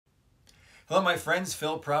Hello my friends,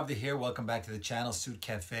 Phil Pravda here. Welcome back to the channel, Suit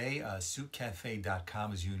Cafe,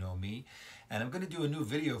 suitcafe.com as you know me. And I'm going to do a new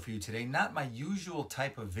video for you today. Not my usual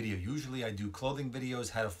type of video. Usually I do clothing videos,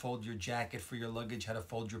 how to fold your jacket for your luggage, how to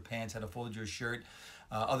fold your pants, how to fold your shirt.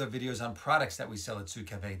 Other videos on products that we sell at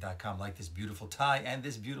suitcafe.com, like this beautiful tie and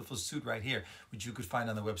this beautiful suit right here, which you could find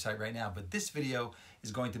on the website right now. But this video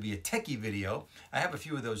is going to be a techie video. I have a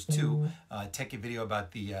few of those too. Techie video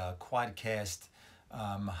about the Quadcast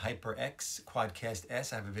HyperX Quadcast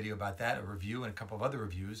S. I have a video about that, a review, and a couple of other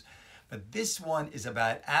reviews. But this one is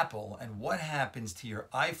about Apple and what happens to your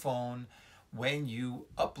iPhone when you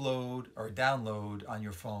upload or download on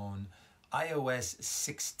your phone iOS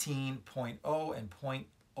 16.0 and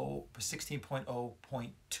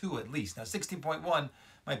 16.0.2 at least. Now 16.1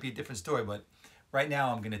 might be a different story, but right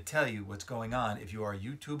now I'm going to tell you what's going on if you are a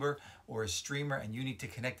YouTuber or a streamer and you need to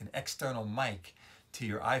connect an external mic to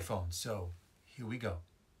your iPhone. So here we go.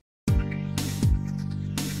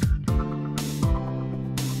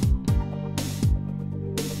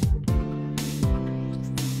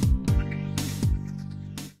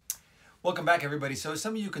 Welcome back, everybody. So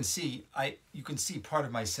some of you can see, you can see part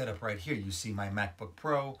of my setup right here. You see my MacBook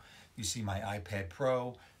Pro, you see my iPad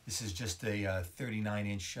Pro. This is just a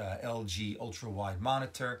 39-inch LG ultra-wide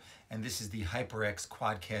monitor, and this is the HyperX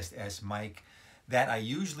Quadcast S mic that I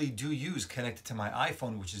usually do use connected to my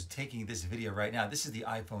iPhone, which is taking this video right now. This is the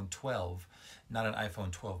iPhone 12, not an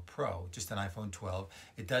iPhone 12 Pro, just an iPhone 12.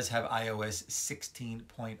 It does have iOS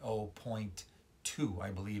 16.0.2, I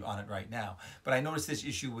believe, on it right now. But I noticed this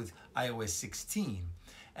issue with iOS 16.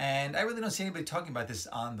 And I really don't see anybody talking about this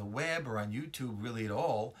on the web or on YouTube really at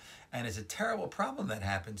all. And it's a terrible problem that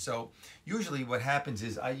happens. So usually what happens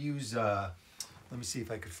is I use, let me see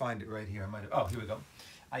if I could find it right here. I might have, oh, here we go.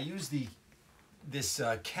 I use this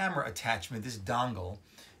camera attachment, this dongle.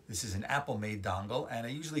 This is an Apple-made dongle, and I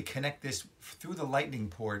usually connect this through the lightning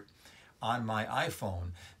port on my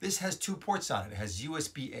iPhone. This has two ports on it. It has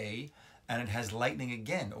USB-A, and it has lightning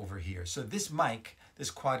again over here. So this mic, this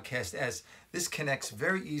Quadcast S, this connects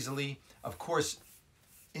very easily, of course,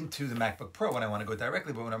 into the MacBook Pro when I want to go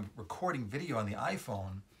directly, but when I'm recording video on the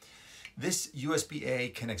iPhone, this USB-A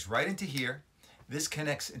connects right into here. This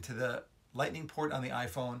connects into the lightning port on the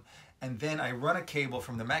iPhone, and then I run a cable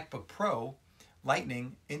from the MacBook Pro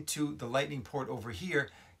lightning into the lightning port over here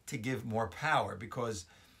to give more power, because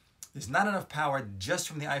there's not enough power just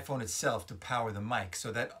from the iPhone itself to power the mic.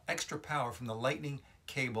 So that extra power from the lightning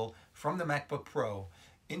cable from the MacBook Pro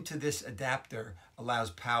into this adapter allows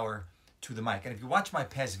power to the mic. And if you watch my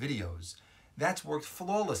past videos, that's worked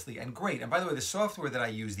flawlessly and great. And by the way, the software that I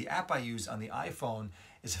use, the app I use on the iPhone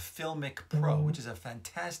is Filmic Pro, which is a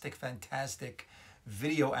fantastic, fantastic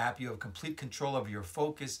video app. You have complete control over your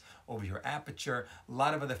focus, over your aperture, a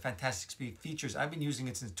lot of other fantastic features. I've been using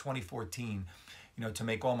it since 2014, to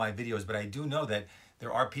make all my videos, but I do know that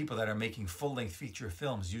there are people that are making full-length feature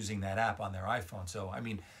films using that app on their iPhone. So, I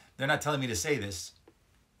mean, they're not telling me to say this.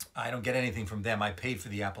 I don't get anything from them. I paid for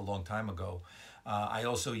the app a long time ago. I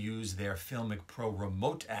also use their Filmic Pro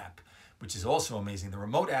remote app, which is also amazing. The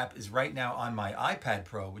remote app is right now on my iPad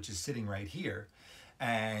Pro, which is sitting right here.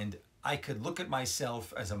 And I could look at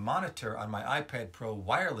myself as a monitor on my iPad Pro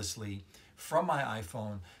wirelessly from my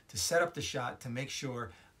iPhone to set up the shot to make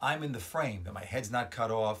sure I'm in the frame, that my head's not cut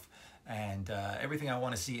off, and everything I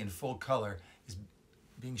want to see in full color is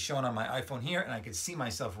being shown on my iPhone here, and I can see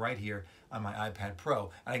myself right here on my iPad Pro.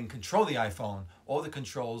 And I can control the iPhone, all the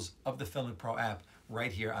controls of the Filmic Pro app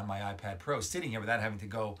right here on my iPad Pro, sitting here without having to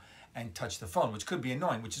go and touch the phone, which could be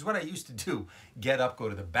annoying, which is what I used to do. Get up, go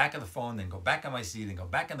to the back of the phone, then go back on my seat, then go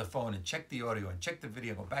back on the phone and check the audio and check the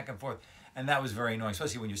video, go back and forth. And that was very annoying,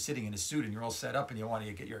 especially when you're sitting in a suit and you're all set up and you want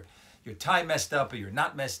to get your tie messed up or you're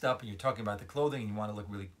not messed up and you're talking about the clothing and you want to look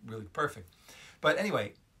really, really perfect. But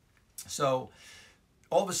anyway, so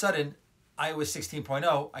all of a sudden, iOS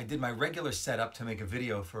 16.0, I did my regular setup to make a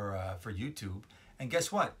video for YouTube. And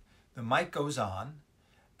guess what? The mic goes on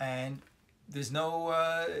and there's no,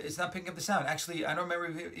 it's not picking up the sound. Actually, I don't remember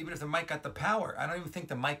even if the mic got the power. I don't even think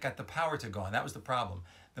the mic got the power to go on. That was the problem.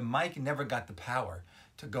 The mic never got the power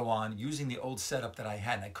to go on using the old setup that I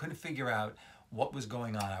had. And I couldn't figure out what was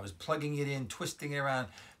going on. I was plugging it in, twisting it around,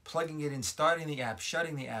 plugging it in, starting the app,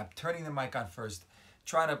 shutting the app, turning the mic on first,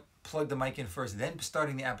 trying to plug the mic in first, then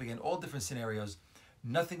starting the app again, all different scenarios.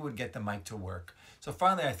 Nothing would get the mic to work. So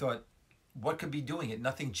finally I thought, what could be doing it?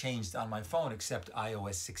 Nothing changed on my phone except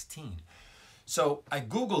iOS 16. So I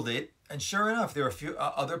Googled it, and sure enough, there are a few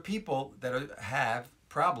other people that have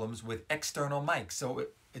problems with external mics. So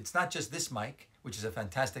it's not just this mic, which is a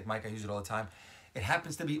fantastic mic. I use it all the time. It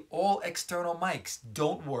happens to be all external mics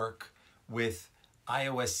don't work with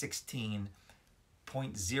iOS 16 0.0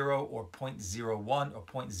 or zero point 0.01 or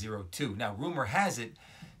 0.02. Now, rumor has it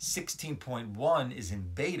 16.1 is in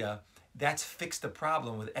beta. That's fixed the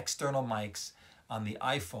problem with external mics on the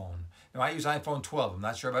iPhone. Now, I use iPhone 12. I'm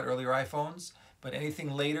not sure about earlier iPhones, but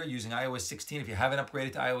anything later using iOS 16, if you haven't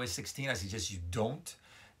upgraded to iOS 16, I suggest you don't,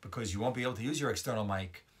 because you won't be able to use your external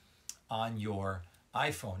mic on your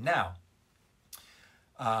iPhone. Now,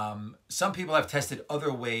 some people have tested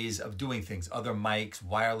other ways of doing things, other mics,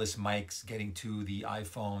 wireless mics, getting to the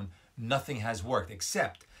iPhone. Nothing has worked,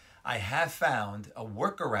 except I have found a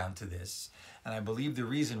workaround to this, and I believe the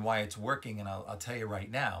reason why it's working, and I'll tell you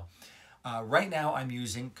right now. Right now I'm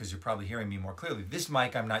using, because you're probably hearing me more clearly, this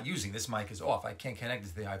mic I'm not using. This mic is off. I can't connect it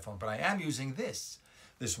to the iPhone, but I am using this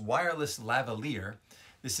wireless lavalier.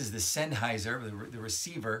 This is the Sennheiser. The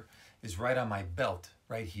receiver is right on my belt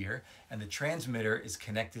right here, and the transmitter is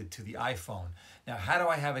connected to the iPhone. Now, how do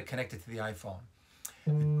I have it connected to the iPhone?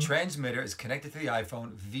 The transmitter is connected to the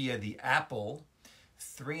iPhone via the Apple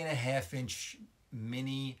 3.5-inch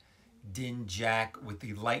mini DIN jack with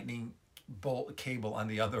the lightning bolt cable on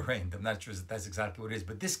the other end. I'm not sure if that's exactly what it is,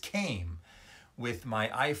 but this came with my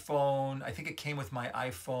iPhone. I think it came with my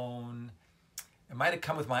iPhone. It might have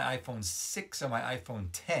come with my iPhone 6 or my iPhone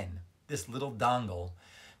 10, this little dongle,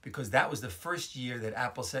 because that was the first year that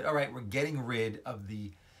Apple said, all right, we're getting rid of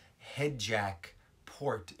the head jack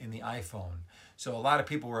port in the iPhone. So a lot of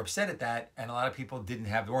people were upset at that, and a lot of people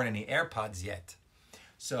there weren't any AirPods yet.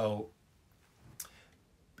 So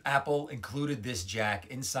Apple included this jack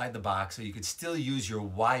inside the box so you could still use your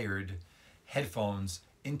wired headphones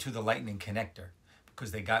into the lightning connector,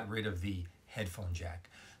 because they got rid of the headphone jack.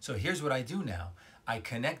 So here's what I do now. I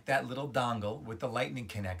connect that little dongle with the lightning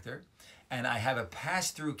connector, and I have a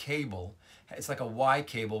pass-through cable. It's like a Y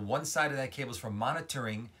cable. One side of that cable is for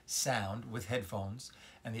monitoring sound with headphones,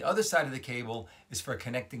 and the other side of the cable is for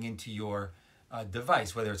connecting into your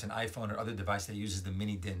device, whether it's an iPhone or other device that uses the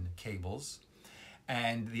mini DIN cables.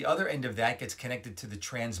 And the other end of that gets connected to the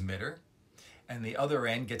transmitter, and the other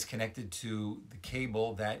end gets connected to the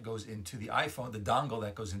cable that goes into the iPhone, the dongle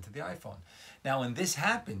that goes into the iPhone. Now, when this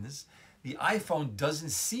happens, the iPhone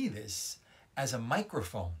doesn't see this as a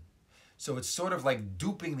microphone. So it's sort of like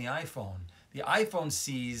duping the iPhone. The iPhone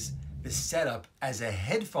sees the setup as a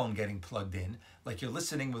headphone getting plugged in, like you're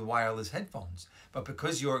listening with wireless headphones. But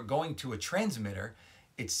because you're going to a transmitter,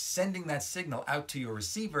 it's sending that signal out to your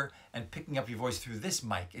receiver and picking up your voice through this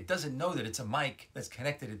mic. It doesn't know that it's a mic that's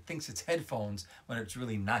connected. It thinks it's headphones when it's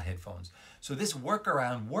really not headphones. So this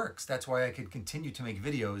workaround works. That's why I could continue to make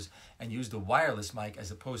videos and use the wireless mic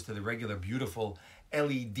as opposed to the regular beautiful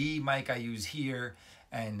LED mic I use here.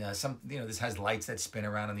 And this has lights that spin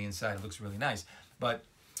around on the inside. It looks really nice. But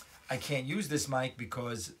I can't use this mic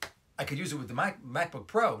because I could use it with the MacBook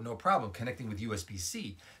Pro, no problem, connecting with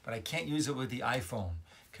USB-C. But I can't use it with the iPhone,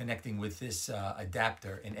 connecting with this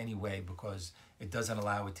adapter in any way, because it doesn't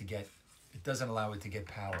allow it to get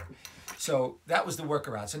power. So that was the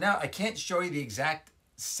workaround. So now I can't show you the exact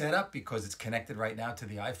setup because it's connected right now to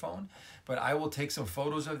the iPhone, but I will take some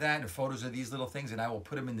photos of that and photos of these little things, and I will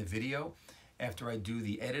put them in the video after I do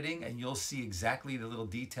the editing, and you'll see exactly the little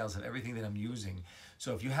details of everything that I'm using.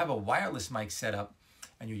 So if you have a wireless mic setup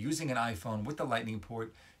and you're using an iPhone with the lightning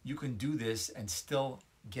port, you can do this and still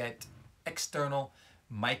get external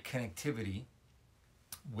mic connectivity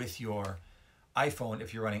with your iPhone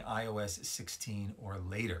if you're running iOS 16 or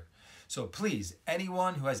later. So please,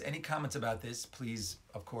 anyone who has any comments about this, please,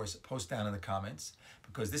 of course, post down in the comments,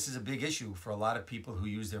 because this is a big issue for a lot of people who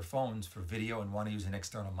use their phones for video and want to use an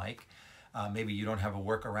external mic. Maybe you don't have a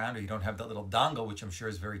workaround, or you don't have that little dongle, which I'm sure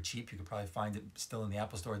is very cheap. You could probably find it still in the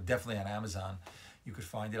Apple Store, definitely on Amazon. You could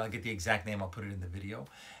find it. I'll get the exact name. I'll put it in the video.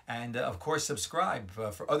 And of course, subscribe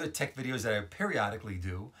for other tech videos that I periodically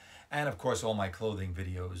do. And of course, all my clothing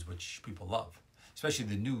videos, which people love, especially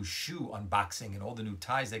the new shoe unboxing and all the new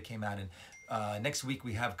ties that came out. And next week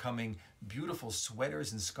we have coming beautiful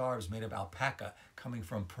sweaters and scarves made of alpaca coming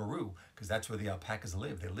from Peru, because that's where the alpacas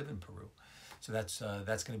live. They live in Peru. So that's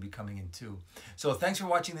going to be coming in too. So thanks for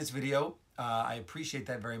watching this video. I appreciate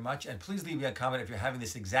that very much. And please leave me a comment if you're having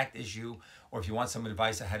this exact issue, or if you want some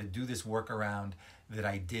advice on how to do this workaround that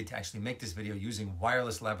I did to actually make this video using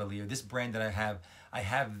wireless lavalier. This brand that I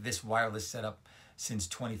have this wireless setup since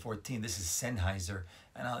 2014. This is Sennheiser.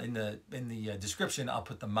 And in the description, I'll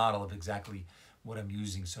put the model of exactly what I'm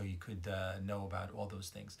using so you could know about all those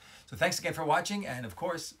things. So thanks again for watching. And of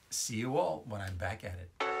course, see you all when I'm back at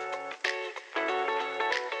it.